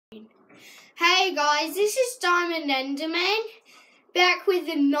Hey guys, this is Diamond Enderman, back with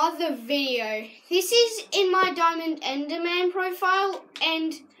another video. This is in my Diamond Enderman profile,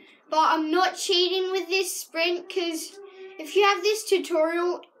 but I'm not cheating with this sprint because if you have this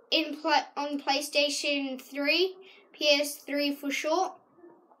tutorial on PlayStation 3, PS3 for short,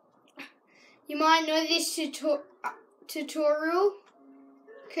 you might know this tutorial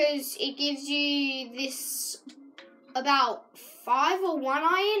because it gives you this about 5 or 1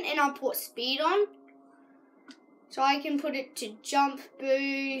 iron, and I'll put speed on. So I can put it to jump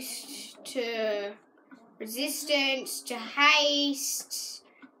boost, to resistance, to haste,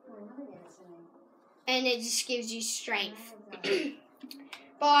 and it just gives you strength.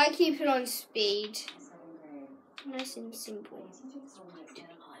 But I keep it on speed. Nice and simple.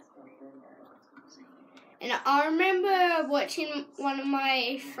 And I remember watching one of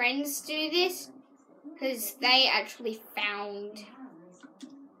my friends do this, because they actually found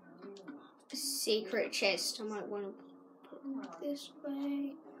a secret chest. I might want to put it this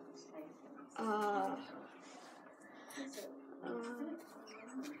way. I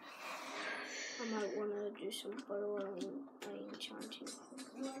might want to do some photo enchanting.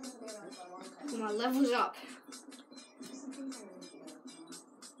 My level's up.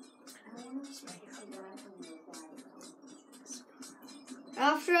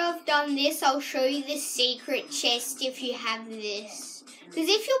 After I've done this, I'll show you the secret chest if you have this. Because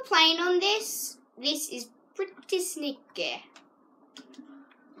if you're playing on this, this is pretty sneaky.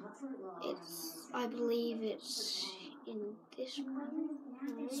 I believe it's in this one.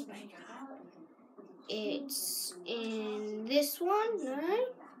 No. It's in this one. No.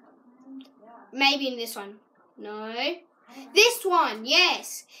 Maybe in this one. No. This one,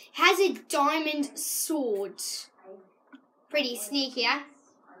 yes. Has a diamond sword. Pretty sneaky, yeah?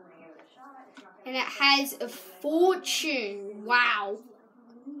 And it has a fortune. Wow.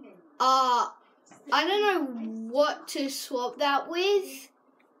 I don't know what to swap that with.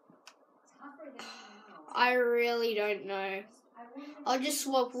 I really don't know. I'll just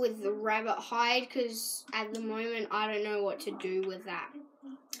swap with the rabbit hide because at the moment I don't know what to do with that.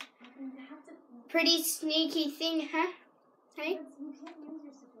 Pretty sneaky thing, huh? Hey?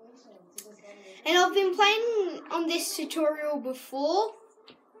 And I've been playing on this tutorial before.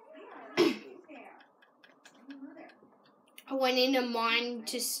 I went in a mine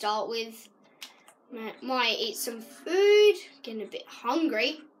to start with. Might eat some food. Getting a bit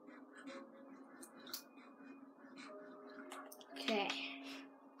hungry. Okay.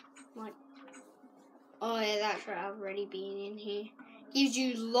 Oh yeah, that's right. I've already been in here. Gives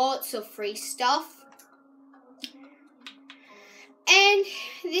you lots of free stuff. And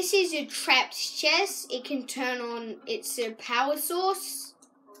this is a trapped chest. It can turn on, it's a power source.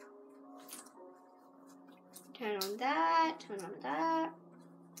 Turn on that, turn on that.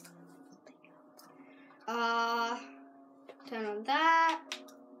 Turn on that.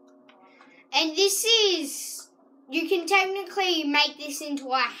 And this is, you can technically make this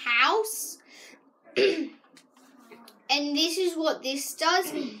into a house. And this is what this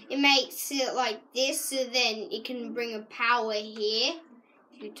does. It makes it like this, so then it can bring a power here.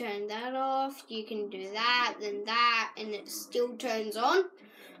 If you turn that off, you can do that, then that, and it still turns on.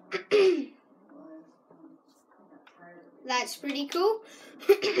 That's pretty cool.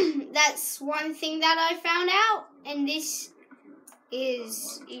 That's one thing that I found out. And this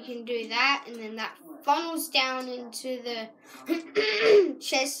is, you can do that, and then that funnels down into the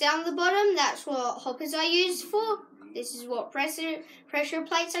chest down the bottom. That's what hoppers are used for. This is what pressure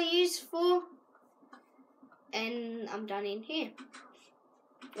plates are used for. And I'm done in here.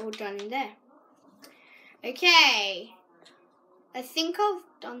 Or done in there. Okay. I think I've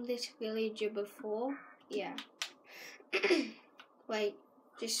done this villager before. Yeah. Wait,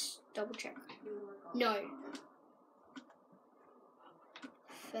 just double check. No.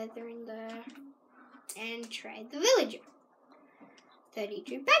 Feather in there. And trade the villager.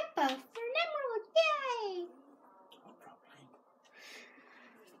 32 paper for an emerald. Yay!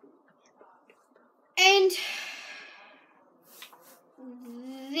 And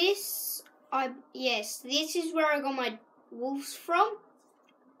this, this is where I got my wolves from.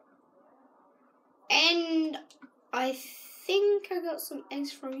 And I think I got some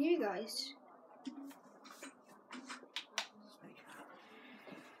eggs from you guys.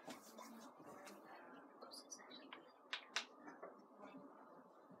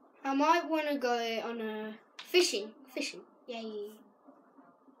 I might want to go on a fishing, yay.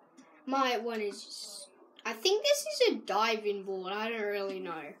 My one is, I think this is a diving board, I don't really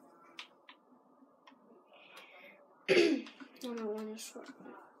know. I don't want to swap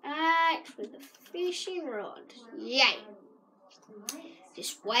axe with the fishing rod, yay.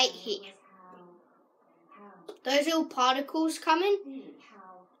 Just wait here. those little particles coming.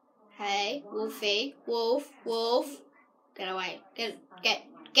 Hey, Wolfie, wolf, wolf, get away, get.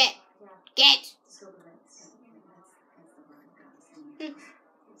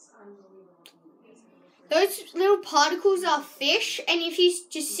 Those little particles are fish, and if you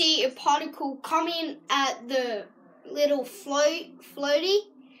just see a particle coming at the little floaty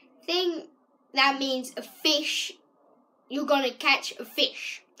thing, that means a fish. You're gonna catch a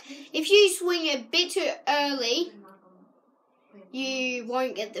fish. If you swing a bit too early, you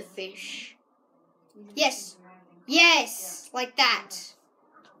won't get the fish. Yes, like that.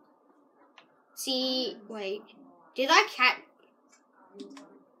 See, wait, did I catch?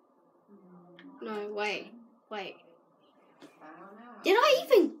 No, wait. Did I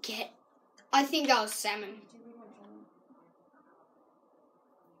even get? I think that was salmon.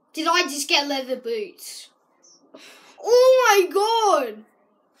 Did I just get leather boots? Oh my god!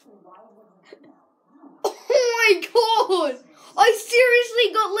 Oh my god! I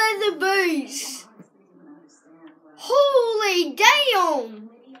seriously got leather boots! Holy damn!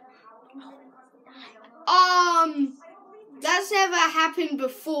 That's never happened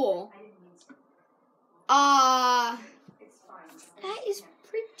before. That is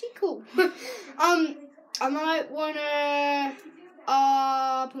pretty cool. I might wanna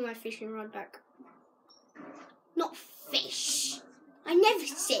put my fishing rod back. Not fish. I never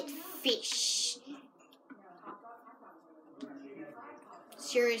said fish.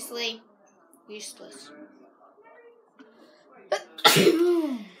 Seriously, useless.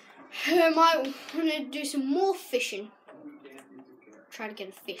 I might want to do some more fishing. Try to get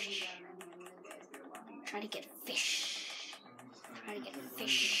a fish. Try to get a fish. Try to get a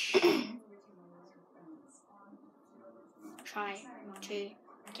fish. Try to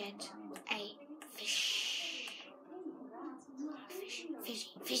get a fish.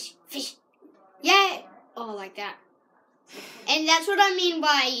 Fish. Yeah! Oh, like that. And that's what I mean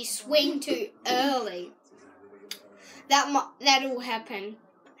by swing too early. That'll happen.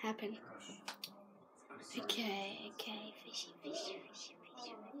 Okay. Fishy.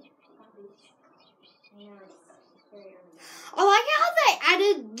 I like how they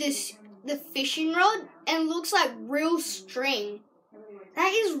added the fishing rod and it looks like real string.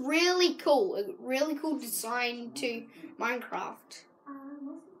 That is really cool. A really cool design to Minecraft.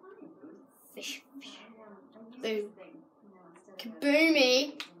 Fish. Boom.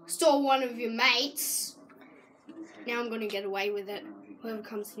 Kaboomy. Stole one of your mates. Now I'm gonna get away with it. Whoever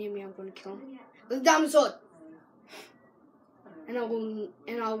comes near me, I'm gonna kill him with a diamond sword. And I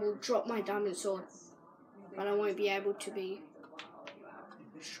will drop my diamond sword, but I won't be able to be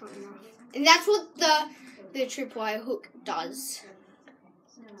strong enough. And that's what the tripwire hook does.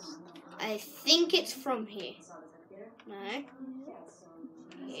 I think it's from here. No.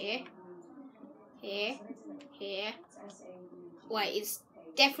 Here. Wait, it's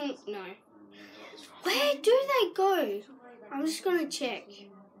definitely no. Where do they go? I'm just gonna check.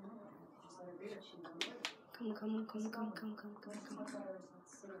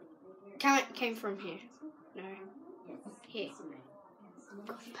 Come. Came from here. No. Here.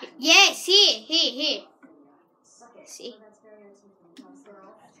 Yes, here. See?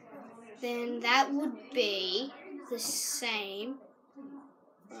 Then that would be the same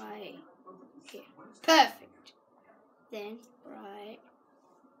right here. Perfect. Then right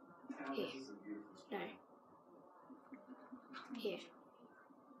here. No. Here.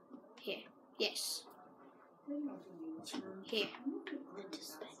 Yes. Here.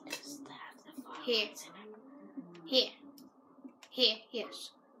 Here.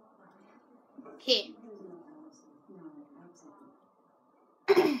 Yes.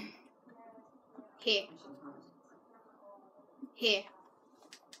 Here. Here.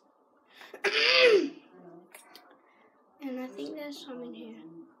 And I think there's some in here.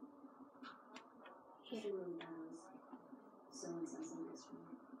 Here.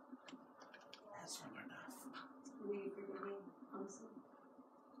 That's not enough.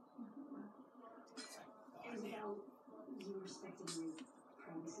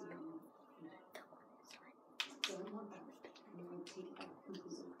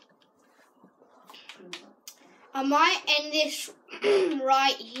 I might end this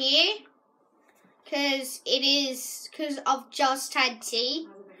right here because I've just had tea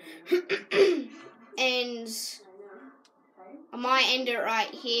and I might end it right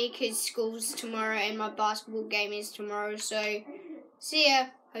here because school's tomorrow and my basketball game is tomorrow. So see ya.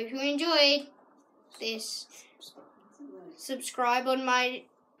 Hope you enjoyed this. Subscribe on my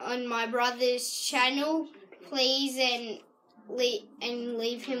brother's channel, please, and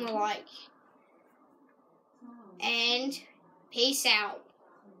leave him a like. And peace out.